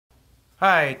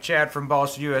Hi, Chad from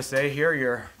Balsa USA here,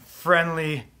 your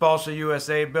friendly Balsa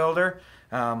USA builder.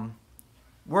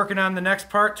 Working on the next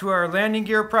part to our landing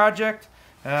gear project.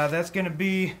 That's going to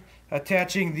be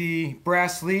attaching the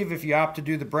brass sleeve if you opt to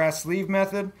do the brass sleeve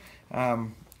method.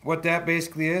 What that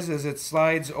basically is it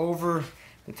slides over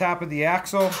the top of the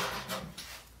axle,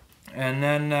 and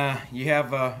then you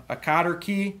have a cotter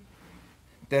key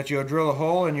that you'll drill a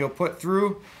hole and you'll put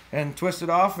through and twist it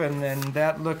off, and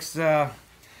that looks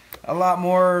a lot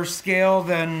more scale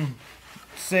than,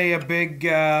 say, a big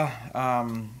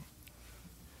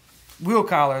wheel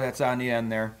collar that's on the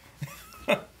end there.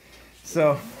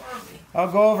 So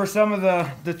I'll go over some of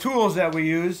the tools that we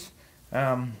use. You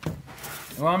want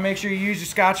to make sure you use your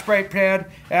Scotch-Brite pad.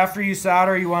 After you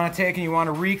solder, you want to take and you want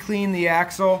to re-clean the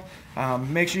axle.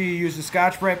 Make sure you use the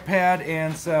Scotch-Brite pad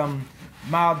and some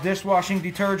mild dishwashing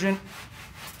detergent.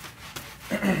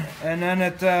 And then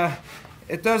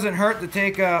it doesn't hurt to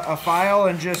take a file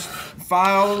and just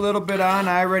file a little bit on.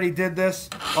 I already did this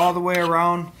all the way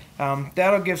around.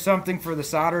 That'll give something for the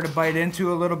solder to bite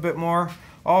into a little bit more.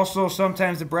 Also,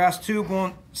 sometimes the brass tube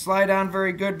won't slide on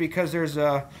very good because there's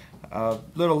a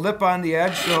little lip on the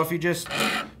edge. So if you just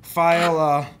file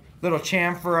a little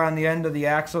chamfer on the end of the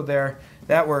axle there,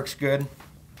 that works good.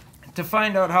 To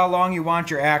find out how long you want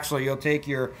your axle, you'll take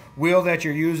your wheel that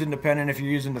you're using, depending if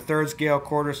you're using the third scale,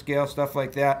 quarter scale, stuff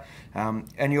like that,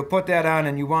 and you'll put that on,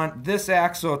 and you want this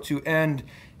axle to end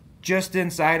just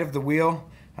inside of the wheel.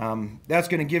 That's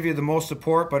going to give you the most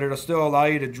support, but it'll still allow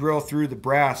you to drill through the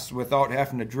brass without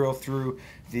having to drill through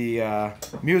the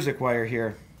music wire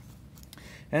here.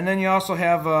 And then you also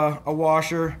have a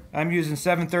washer. I'm using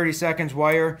 7/32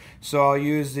 wire, so I'll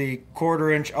use the 1/4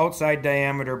 inch outside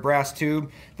diameter brass tube.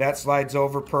 That slides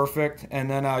over perfect. And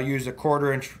then I'll use a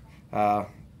 1/4 inch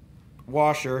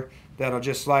washer that'll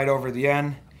just slide over the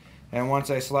end. And once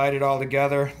I slide it all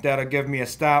together, that'll give me a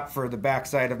stop for the back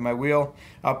side of my wheel.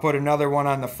 I'll put another one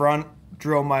on the front,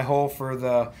 drill my hole for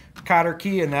the cotter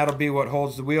key, and that'll be what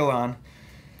holds the wheel on.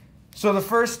 So the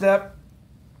first step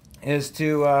is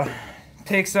to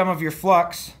take some of your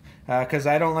flux, because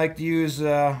I don't like to use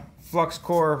flux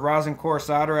core, rosin core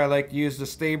solder. I like to use the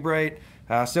Stay Bright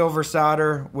silver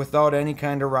solder without any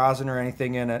kind of rosin or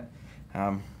anything in it.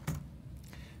 And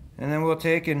then we'll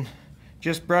take and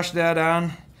just brush that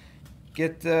on.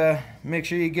 Make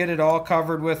sure you get it all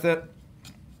covered with it.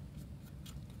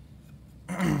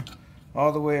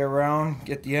 All the way around.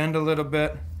 Get the end a little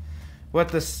bit. What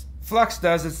this flux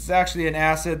does, it's actually an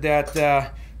acid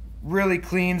that really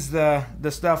cleans the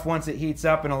stuff once it heats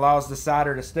up and allows the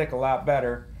solder to stick a lot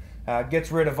better.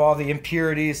 Gets rid of all the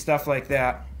impurities, stuff like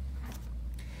that.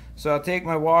 So I'll take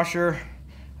my washer,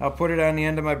 I'll put it on the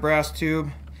end of my brass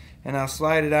tube, and I'll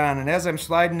slide it on. And as I'm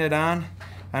sliding it on,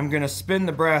 I'm going to spin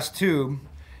the brass tube,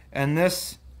 and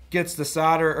this gets the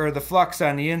solder or the flux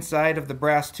on the inside of the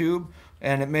brass tube,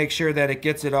 and it makes sure that it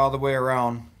gets it all the way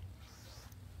around.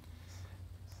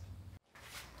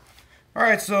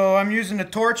 Alright, so I'm using a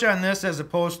torch on this as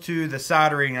opposed to the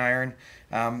soldering iron.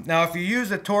 Now if you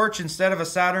use a torch instead of a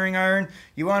soldering iron,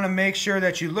 you want to make sure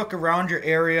that you look around your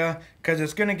area, because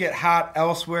it's going to get hot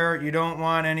elsewhere. You don't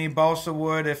want any balsa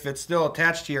wood if it's still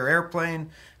attached to your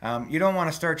airplane. You don't want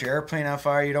to start your airplane on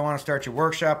fire. You don't want to start your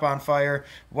workshop on fire.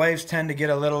 Wives tend to get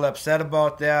a little upset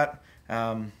about that.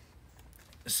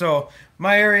 So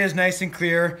my area is nice and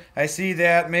clear. I see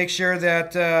that. Make sure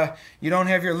that you don't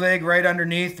have your leg right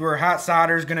underneath where hot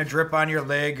solder is going to drip on your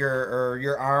leg or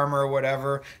your arm or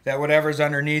whatever. That whatever's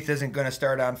underneath isn't going to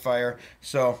start on fire.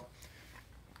 So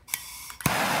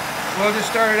we'll just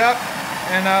start it up,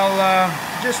 and I'll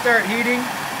just start heating.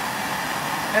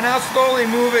 And I'll slowly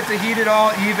move it to heat it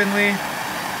all evenly.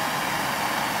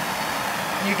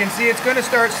 You can see it's going to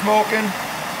start smoking.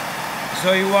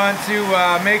 So you want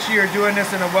to make sure you're doing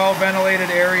this in a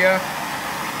well-ventilated area.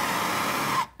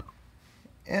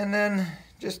 And then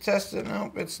just test it.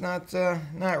 Nope, it's not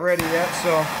ready yet,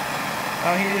 so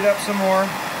I'll heat it up some more.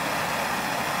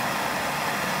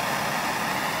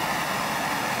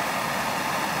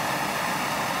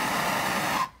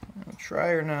 I'll try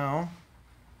her now.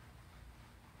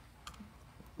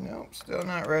 Nope, still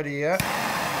not ready yet.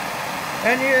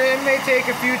 And it may take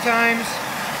a few times.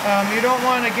 You don't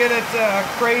want to get it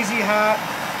crazy hot.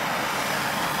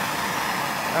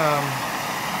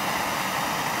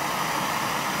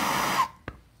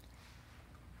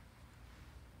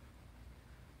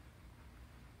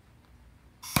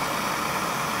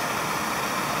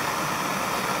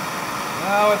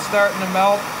 Now it's starting to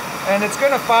melt, and it's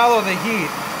going to follow the heat.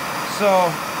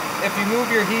 So if you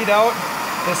move your heat out,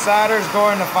 the solder is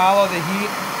going to follow the heat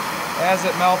as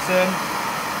it melts in.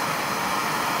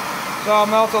 So I'll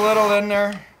melt a little in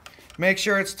there. Make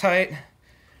sure it's tight.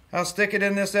 I'll stick it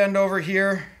in this end over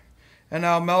here, and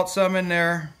I'll melt some in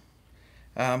there.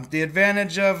 The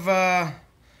advantage of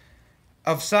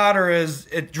solder is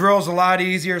it drills a lot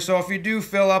easier, so if you do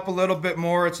fill up a little bit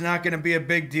more, it's not going to be a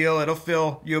big deal. It'll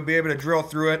fill, you'll be able to drill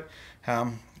through it.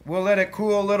 We'll let it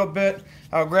cool a little bit.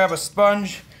 I'll grab a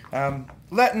sponge.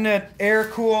 Letting it air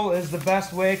cool is the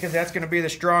best way because that's going to be the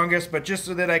strongest, but just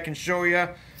so that I can show you,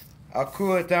 I'll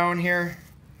cool it down here.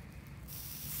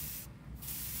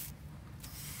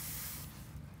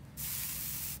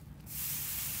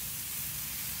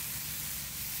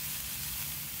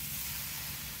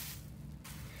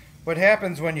 What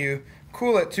happens when you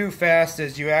cool it too fast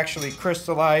is you actually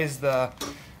crystallize the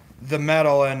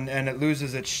metal and it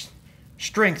loses its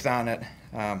strength on it.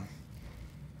 So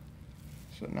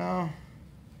now,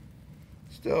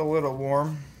 still a little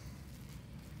warm.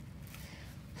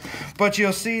 But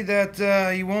you'll see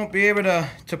that you won't be able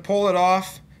to pull it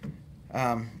off.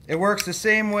 It works the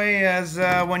same way as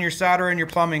when you're soldering your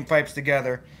plumbing pipes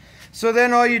together. So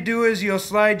then all you do is you'll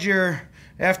slide your,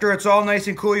 after it's all nice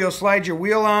and cool, you'll slide your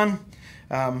wheel on,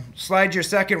 slide your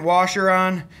second washer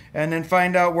on, and then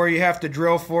find out where you have to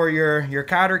drill for your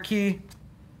cotter key.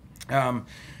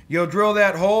 You'll drill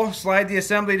that hole, slide the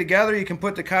assembly together. You can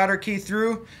put the cotter key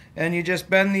through, and you just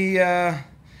bend the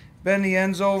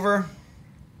ends over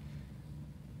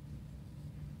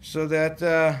so that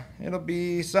it'll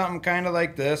be something kind of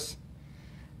like this,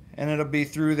 and it'll be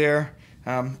through there.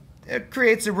 It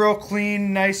creates a real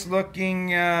clean, nice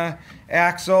looking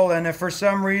axle, and if for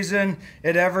some reason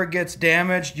it ever gets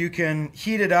damaged, you can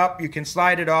heat it up, you can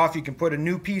slide it off, you can put a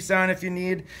new piece on if you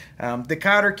need. The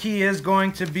cotter key is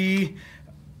going to be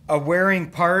a wearing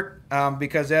part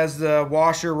because as the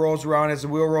washer rolls around, as the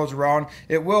wheel rolls around,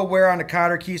 it will wear on the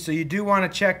cotter key, so you do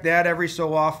want to check that every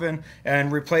so often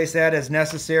and replace that as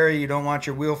necessary. You don't want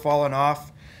your wheel falling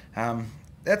off.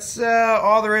 That's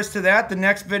all there is to that. The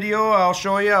next video I'll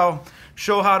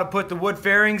show how to put the wood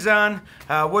fairings on.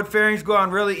 Wood fairings go on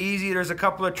really easy. There's a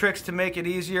couple of tricks to make it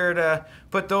easier to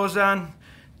put those on.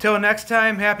 Till next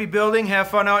time, happy building, have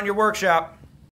fun out in your workshop.